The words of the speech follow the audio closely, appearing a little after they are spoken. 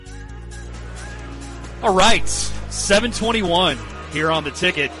All right, 7:21 here on the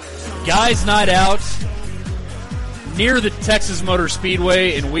ticket. Guys' night out near the Texas Motor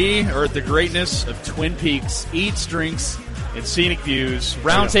Speedway, and we are at the greatness of Twin Peaks. Eats, drinks, and scenic views.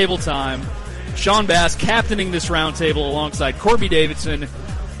 Roundtable time. Sean Bass captaining this roundtable alongside Corby Davidson,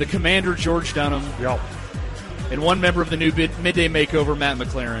 the commander George Dunham, and one member of the new Midday Makeover, Matt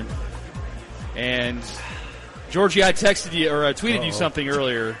McLaren. And Georgie, I texted you or I tweeted you something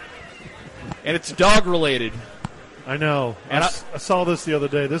earlier, and it's dog related. I know. And I saw this the other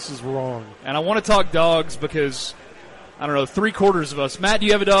day. This is wrong. And I want to talk dogs because, I don't know, 3/4 of us. Matt, do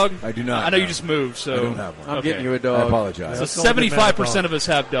you have a dog? I do not. I know you just moved, so. I don't have one. I'm getting you a dog. I apologize. So 75% of us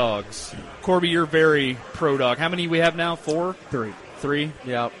have dogs. Corby, you're very pro dog. How many we have now? 4? 3. 3?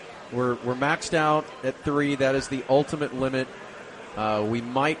 Yeah. We're maxed out at 3. That is the ultimate limit. We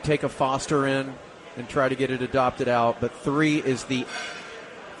might take a foster in and try to get it adopted out, but 3 is the...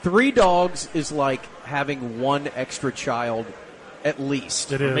 3 dogs is like having one extra child at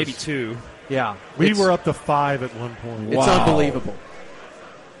least. It is. Maybe 2. Yeah. We were up to 5 at one point. It's unbelievable.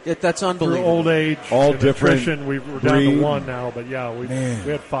 That's unbelievable. Through old age, all and different. Nutrition, we're down to 1 now, but yeah, we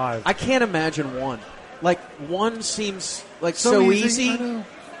had 5. I can't imagine 1. Like, 1 seems like so easy.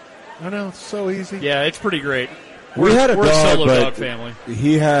 I know, it's so easy. Yeah, it's pretty great. We had a we're dog, a solo but dog family.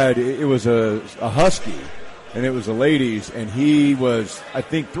 It was a husky, and it was a lady's, and he was, I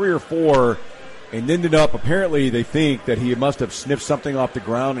think, 3 or 4, and ended up, apparently they think that he must have sniffed something off the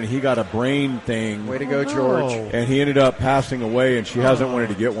ground, and he got a brain thing. Way to go, George. And he ended up passing away, and she hasn't wanted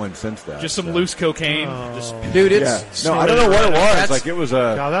to get one since that. Just some loose cocaine. Dude, it's... No, I don't know what it was. Like, it was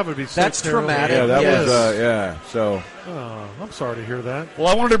a... God, that would be so That's terrible. traumatic. Yeah, that was, so... Oh, I'm sorry to hear that. Well,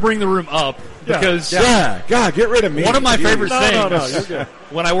 I wanted to bring the room up because... God, get rid of me. One of my favorite things No, you're good.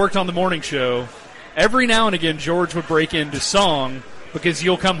 when I worked on the morning show, every now and again, George would break into song because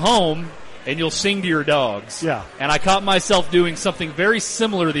you'll come home and you'll sing to your dogs. Yeah. And I caught myself doing something very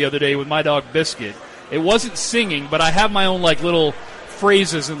similar the other day with my dog Biscuit. It wasn't singing, but I have my own like little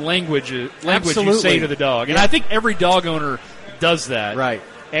phrases and language you say to the dog. And I think every dog owner does that. Right.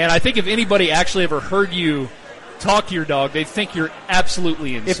 And I think if anybody actually ever heard you talk to your dog, they'd think you're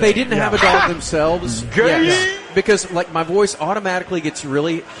absolutely insane. If they didn't have a dog themselves, yes. Because like my voice automatically gets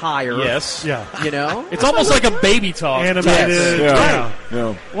really higher. Yes. Yeah. You know? It's almost like a baby talk. Animated. Yeah. Yeah.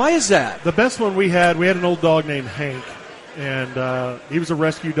 No. Why is that? The best one we had an old dog named Hank, and he was a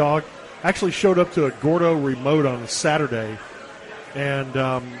rescue dog. Actually showed up to a Gordo remote on a Saturday,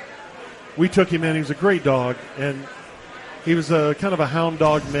 and we took him in. He was a great dog, and he was a kind of a hound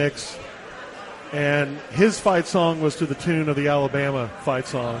dog mix. And his fight song was to the tune of the Alabama fight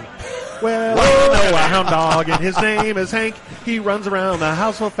song. Well, I know a hound dog, and his name is Hank. He runs around the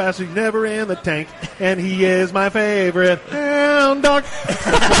house so fast he's never in the tank. And he is my favorite hound dog. That's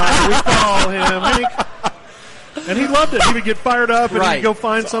why we call him Hank. And he loved it. He would get fired up, and he'd go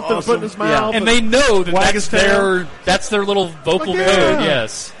find something to put in his mouth. And they know that that's their little vocal code,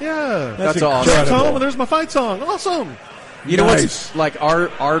 yes. Yeah. That's awesome. Comes home, and there's my fight song. Awesome. You know what's like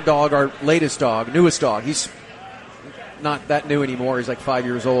our dog, our latest dog, newest dog. He's not that new anymore. He's like 5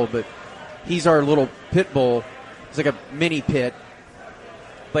 years old, but he's our little pit bull. He's like a mini pit,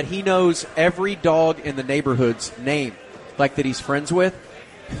 but he knows every dog in the neighborhood's name, like that he's friends with.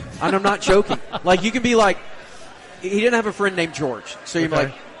 And I'm not joking. Like you can be like, he didn't have a friend named George, so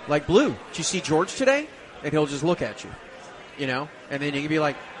you're like Blue. Did you see George today? And he'll just look at you, you know. And then you can be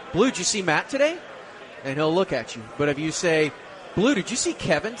like, Blue, did you see Matt today? And he'll look at you. But if you say, Blue, did you see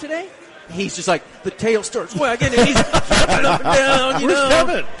Kevin today? He's just like, the tail starts wagging, and he's jumping up and down, you know.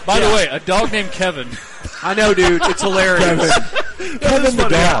 Kevin? By the way, a dog named Kevin. I know, dude. It's hilarious. Kevin the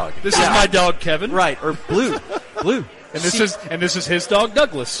dog. This is my dog, Kevin. Right, or Blue. And this is his dog,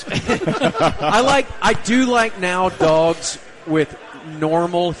 Douglas. I do like now dogs with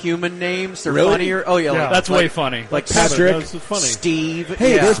normal human names. They're funnier. Oh, yeah. That's way funny. Like Patrick, Steve.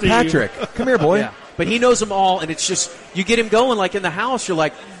 Hey, there's Patrick. Come here, boy. Yeah. But he knows them all, and it's just, you get him going, like in the house, you're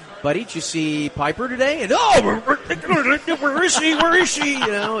like, buddy, did you see Piper today? And, where is she? Where is she? You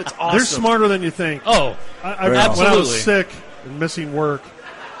know, it's awesome. They're smarter than you think. Oh, absolutely. When I was sick and missing work,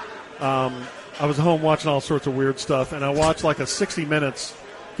 I was home watching all sorts of weird stuff, and I watched like a 60 Minutes,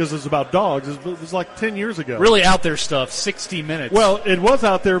 because it was about dogs. It was like 10 years ago. Really out there stuff, 60 Minutes. Well, it was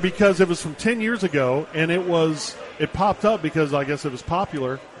out there because it was from 10 years ago, and it popped up because I guess it was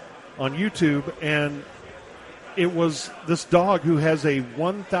popular on YouTube, and it was this dog who has a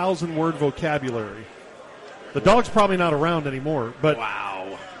 1,000-word vocabulary. The dog's probably not around anymore, but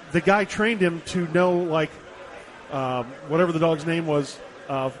the guy trained him to know, like, whatever the dog's name was,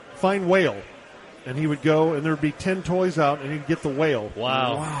 fine whale. and he would go, and there would be 10 toys out, and he'd get the whale.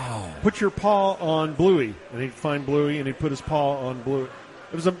 Wow. Put your paw on Bluey, and he'd find Bluey, and he'd put his paw on Bluey.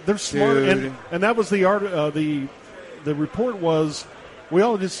 They're smart, and that was the art. The report was, we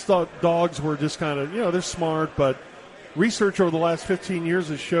all just thought dogs were just kind of, they're smart, but research over the last 15 years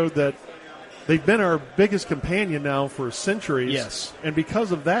has showed that they've been our biggest companion now for centuries. Yes. And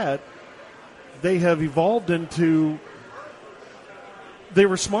because of that, they have evolved into, they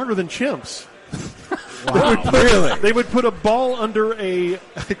were smarter than chimps. Wow. They would put a ball under a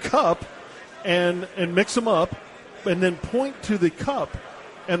cup and mix them up and then point to the cup.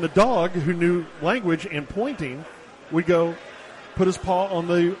 And the dog, who knew language and pointing, would go put his paw on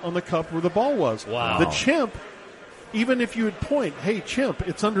the cup where the ball was. Wow. The chimp, even if you would point, hey, chimp,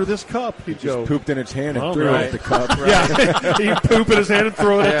 it's under this cup, he'd Just go. pooped in its hand and Oh, threw right. it at the cup. Yeah, he'd poop in his hand and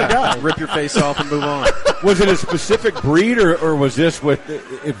throw it at the guy. Rip your face off and move on. Was it a specific breed, or was this with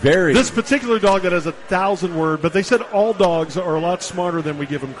it varied? This particular dog that has 1,000 word, but they said all dogs are a lot smarter than we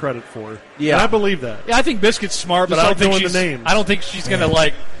give them credit for. Yeah. And I believe that. Yeah, I think Biscuit's smart, Just but like knowing the names. I don't think she's going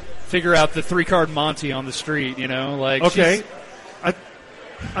to figure out the 3-card Monty on the street. Okay.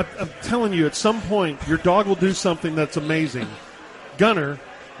 I'm telling you, at some point, your dog will do something that's amazing. Gunner,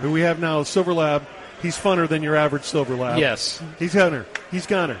 who we have now, Silver Lab, he's funner than your average Silver Lab. Yes. He's Gunner. He's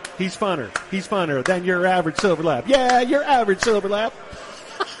Gunner. He's funner. He's funner than your average Silver Lab. Yeah, your average Silver Lab.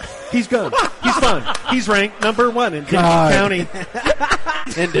 He's Gunner. He's fun. He's ranked number 1 in Denton County.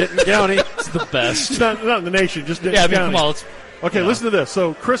 In Denton County. It's the best. Not in the nation, just Denton Yeah, I mean, County. come on. Let's, Okay, listen to this.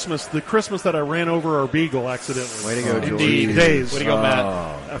 So the Christmas that I ran over our beagle accidentally. Way to go, George. indeed. Days. Way to go, Matt.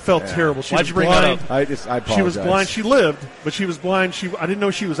 I felt terrible. She Why'd was you bring blind. that up? I apologize. She was blind. She lived, but she was blind. I didn't know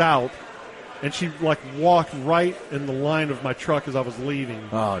she was out, and she walked right in the line of my truck as I was leaving.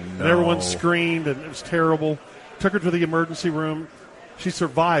 Oh, no. And everyone screamed, and it was terrible. Took her to the emergency room. She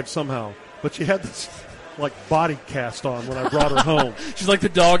survived somehow, but she had this body cast on when I brought her home. She's like the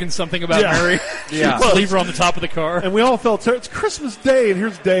dog in Something About Yeah. Mary. Yeah. Just leave her on the top of the car. And we all felt terrible. It's Christmas Day, and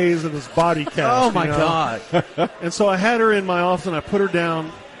here's Days and this body cast. Oh, my you know? God. And so I had her in my office, and I put her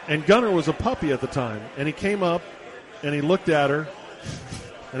down, and Gunner was a puppy at the time. And he came up, and he looked at her,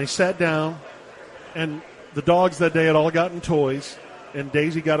 and he sat down, and the dogs that day had all gotten toys, and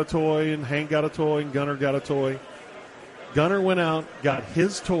Daisy got a toy, and Hank got a toy, and Gunner got a toy. Gunner went out, got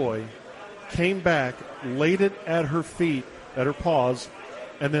his toy, came back, laid it at her feet, at her paws,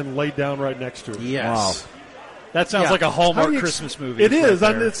 and then laid down right next to her. Yes. That sounds Yeah. like a How Hallmark do you Christmas movie. It is.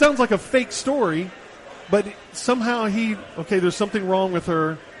 Right there. It sounds like a fake story, but somehow there's something wrong with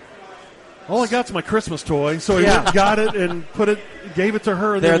her. All I got's my Christmas toy, so he went and got it and gave it to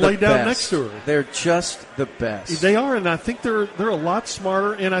her, and They're then the laid down best. next to her. They're just the best. They are, and I think they're a lot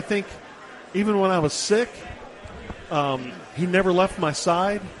smarter. And I think even when I was sick, he never left my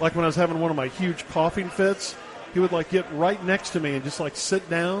side. Like when I was having one of my huge coughing fits, he would get right next to me and just sit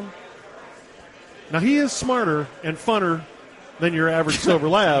down. Now he is smarter and funner than your average Silver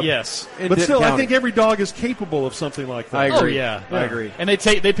Lab. Yes. In But Denton still, I County. think every dog is capable of something like that. I agree. Oh, yeah. I agree. And they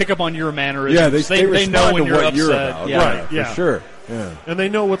pick up on your mannerisms. Yeah, they they respond know when to you're what upset. you're about. Yeah. Right. For Yeah. sure. Yeah. And they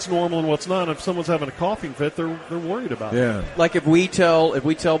know what's normal and what's not. If someone's having a coughing fit, they're worried about it. Yeah. Like if we tell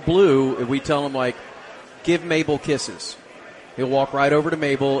Blue, if we tell him give Mabel kisses, he'll walk right over to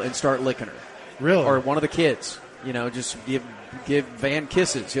Mabel and start licking her. Really? Or one of the kids, just give Van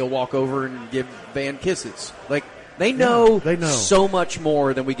kisses. He'll walk over and give Van kisses. They know, they know so much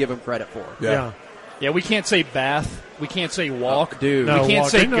more than we give them credit for. Yeah. Yeah, we can't say bath. We can't say walk. Dude. No, we can't walk.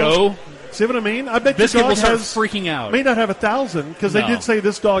 say They know. go. See what I mean? I bet Biscuit your will dog start has freaking out. may not have 1,000 because they No. did say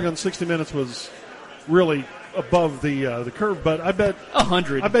this dog on 60 Minutes was really above the curve. But I bet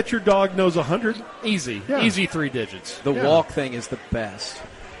 100. I bet your dog knows 100. Easy. Yeah. Easy 3 digits. The Yeah. walk thing is the best.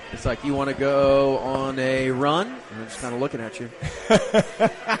 It's like, you want to go on a run? I'm just kind of looking at you.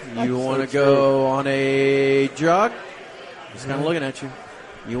 You want to go on a jog? Just kind of looking at you.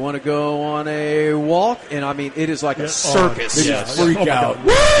 You want to go on a walk? And I mean, it is like a circus. They Yes. just freak Oh, my out.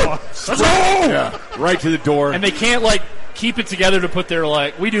 God. Yeah. Right to the door. And they can't keep it together to put their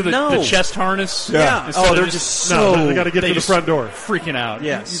we do the No. chest harness. Yeah. Instead Oh, of they're just No, so. they got to get they to the just front door. freaking out.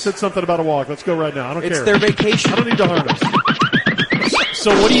 Yes. You said something about a walk. Let's go right now. I don't It's care. their I vacation. don't need to harness.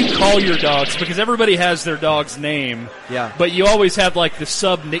 So what do you call your dogs? Because everybody has their dog's name. Yeah. But you always have the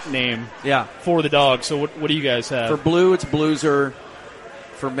sub nickname Yeah. for the dog. So what do you guys have? For Blue, it's Blueser.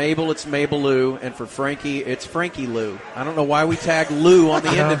 For Mabel, it's Mabel Lou. And for Frankie, it's Frankie Lou. I don't know why we tag Lou on the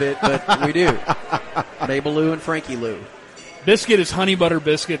end of it, but we do. Mabel Lou and Frankie Lou. Biscuit is Honey Butter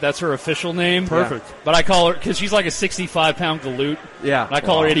Biscuit. That's her official name. Perfect. But I call her, because she's like a 65-pound galoot. Yeah. And I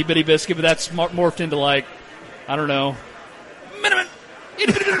call her Itty Bitty Biscuit, but that's morphed into I don't know. Minimum.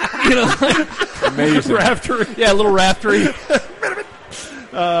 Amazing. Raftery. Yeah, a little raftery.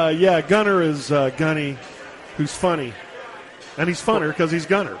 Yeah, Gunner is Gunny, who's funny. And he's funner because he's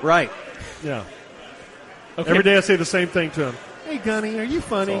Gunner. Right. Yeah. Okay. Every day I say the same thing to him. Hey, Gunny, are you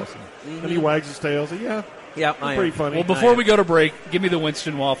funny? That's awesome. And he wags his tail. I say, yeah, Yeah, I'm pretty funny. Well, before we go to break, give me the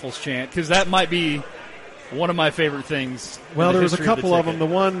Winston Waffles chant, because that might be one of my favorite things. Well, in the there was a history couple of them. ticket.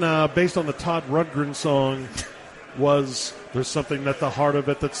 The one based on the Todd Rundgren song was "There's something at the heart of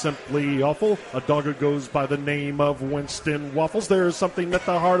it that's simply awful. A dog who goes by the name of Winston Waffles. There's something at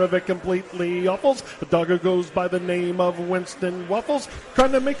the heart of it completely awful. A dog who goes by the name of Winston Waffles,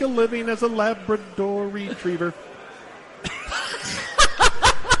 trying to make a living as a Labrador Retriever."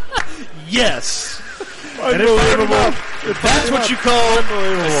 Yes. Unbelievable. That's what you call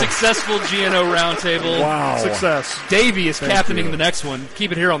a successful GNO roundtable. Wow. Success. Davey is captaining the next one.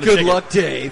 Keep it here on the Good ticket. luck, Dave.